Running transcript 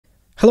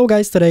Hello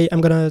guys, today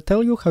I'm gonna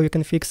tell you how you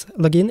can fix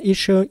login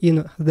issue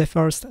in the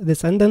first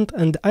Decendant,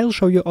 and I'll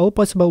show you all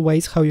possible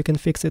ways how you can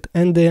fix it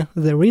and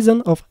the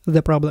reason of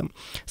the problem.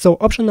 So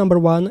option number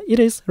one, it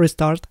is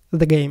restart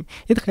the game.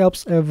 It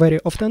helps very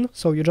often,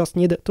 so you just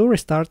need to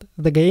restart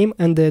the game,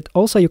 and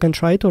also you can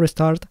try to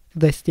restart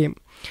the Steam.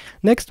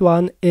 Next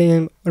one,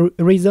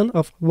 reason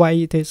of why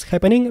it is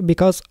happening,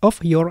 because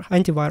of your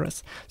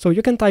antivirus. So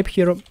you can type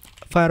here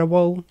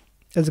firewall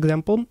as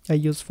example. I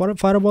use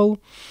firewall.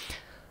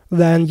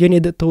 Then you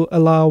need to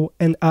allow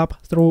an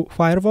app through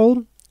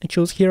firewall.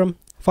 Choose here,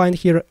 find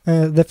here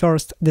the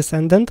first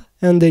Decendant,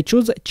 and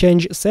choose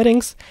change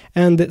settings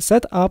and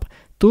set up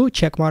 2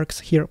 check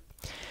marks here.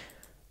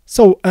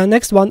 So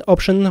next one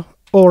option,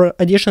 or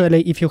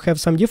additionally, if you have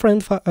some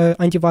different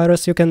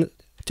antivirus, you can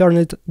turn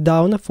it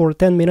down for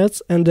 10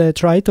 minutes and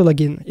try to log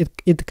in.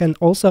 It can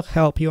also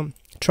help you.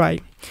 Try.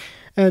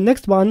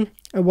 Next one,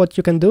 what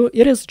you can do,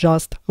 it is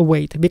just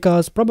wait,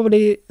 because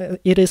probably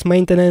it is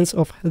maintenance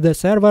of the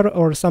server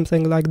or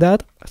something like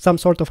that, some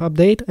sort of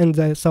update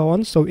and so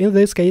on. So in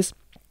this case,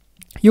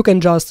 you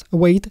can just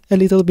wait a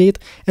little bit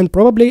and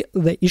probably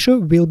the issue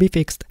will be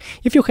fixed.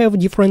 If you have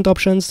different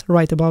options,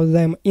 write about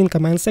them in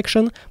comment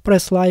section,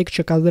 press like,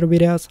 check other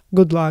videos.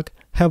 Good luck,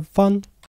 have fun!